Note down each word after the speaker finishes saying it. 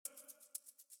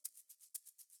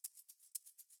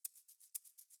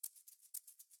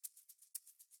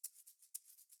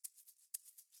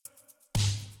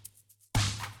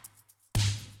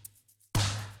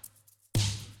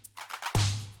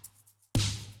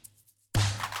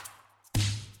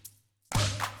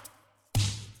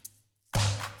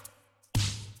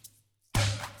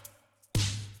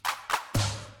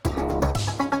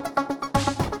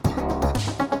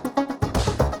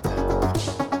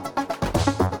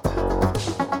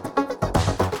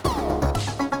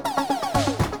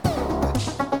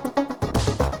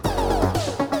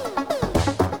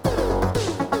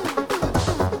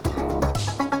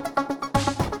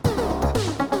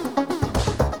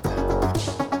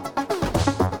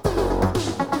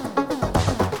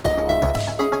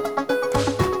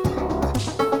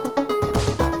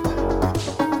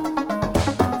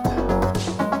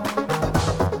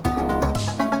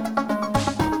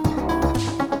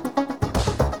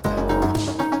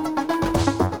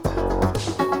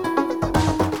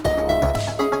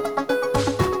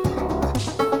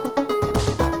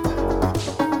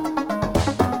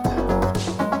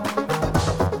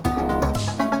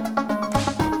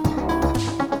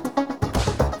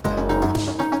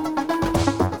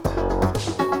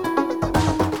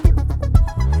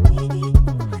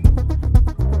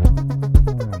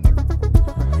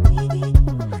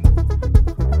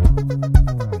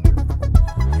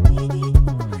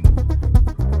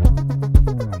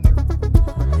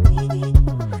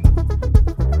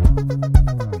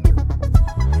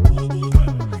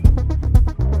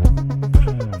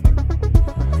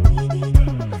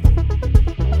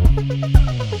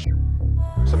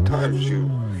sometimes you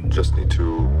just need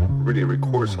to really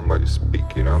record somebody speak,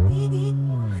 you know?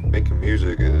 Making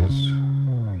music is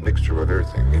a mixture of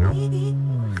everything, you know?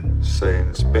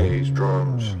 Synths, bass,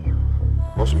 drums,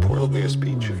 most importantly, a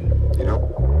speech, you know?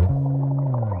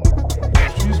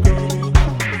 She's gone,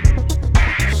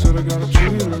 said I gotta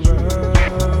treat her right.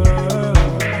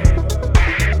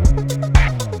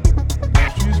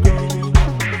 She's gone,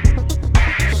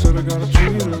 said I gotta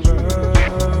treat her right.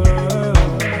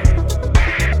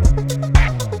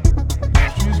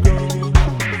 She's gone,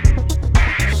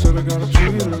 said I gotta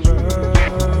treat her right.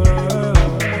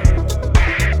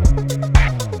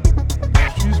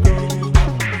 She's gone,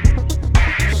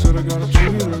 said I gotta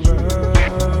treat her right.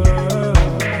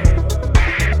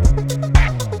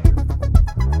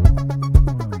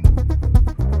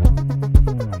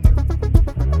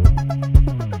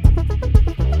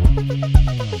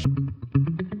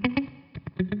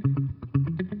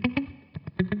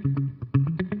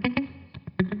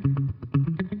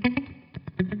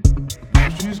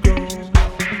 She's gone.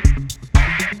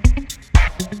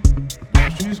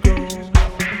 She's gone.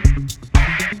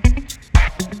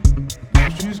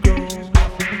 She's gone.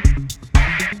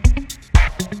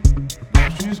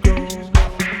 She's gone.